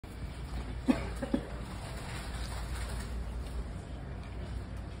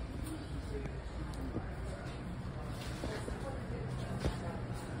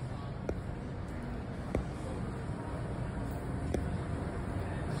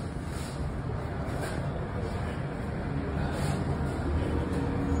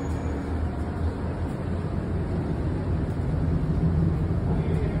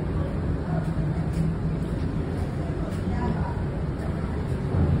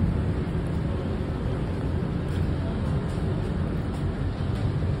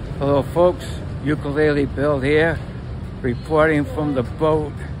Hello folks, Ukulele Bill here, reporting from the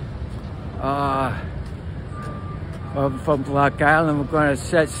boat from Block Island. We're going to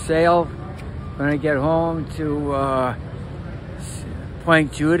set sail. We're going to get home to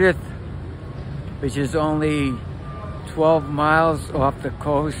Point Judith, which is only 12 miles off the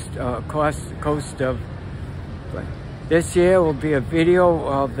coast of. This here will be a video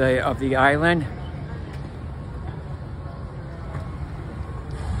of the island.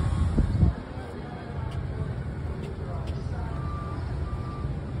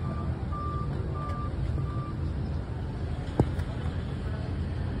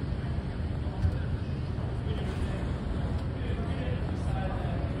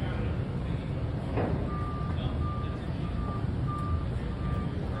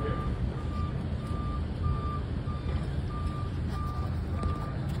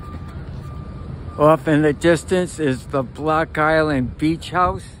 Off in the distance is the Block Island Beach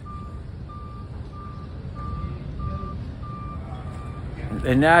House.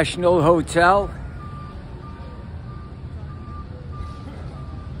 The National Hotel.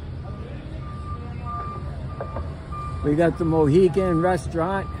 We got the Mohegan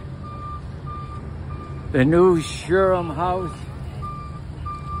Restaurant. The new Sherham House.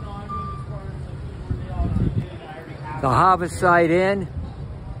 The Harborside Inn.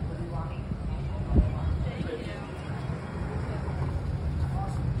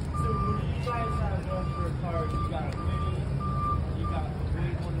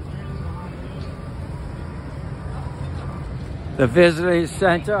 The Visitor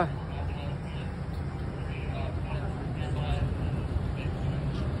Center.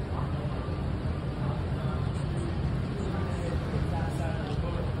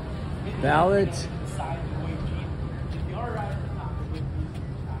 Ballads.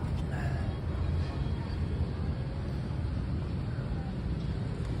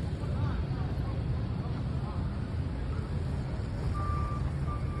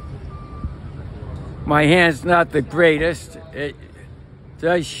 My hand's not the greatest. It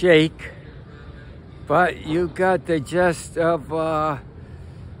does shake, but you got the gist of Block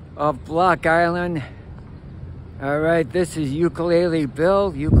Island. All right, this is Ukulele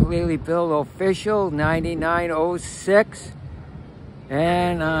Bill Official 9906,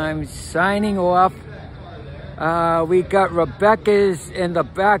 and I'm signing off. We got Rebecca's in the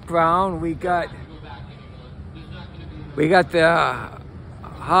background. We got the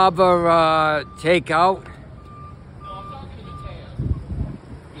harbor takeout.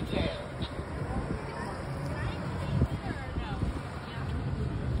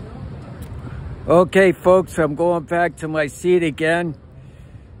 Okay folks, I'm going back to my seat again.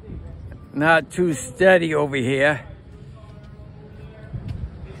 Not too steady over here.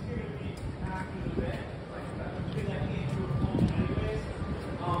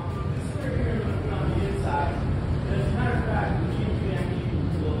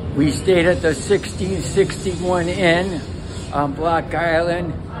 We stayed at the 1661 Inn on Block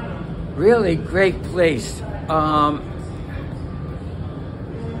Island. Really great place.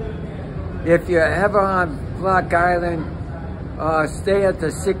 If you're ever on Block Island, stay at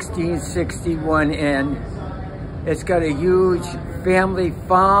the 1661 Inn. It's got a huge family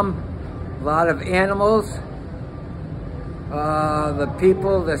farm, a lot of animals. The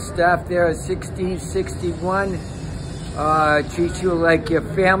people, the staff there at 1661 treat you like your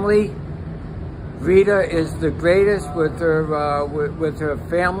family. Rita is the greatest with her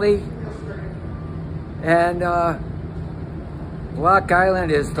family, and Block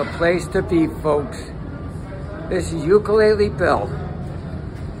Island is the place to be, folks. This is Ukulele Bill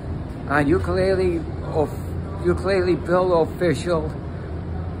on Ukulele Bill Official,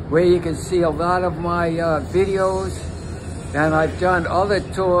 where you can see a lot of my videos, and I've done other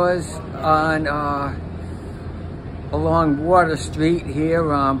tours on along Water Street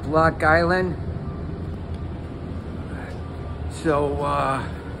here on Block Island. So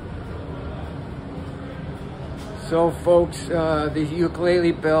folks, the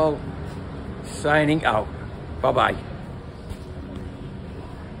Ukulele Bill signing out. Bye-bye.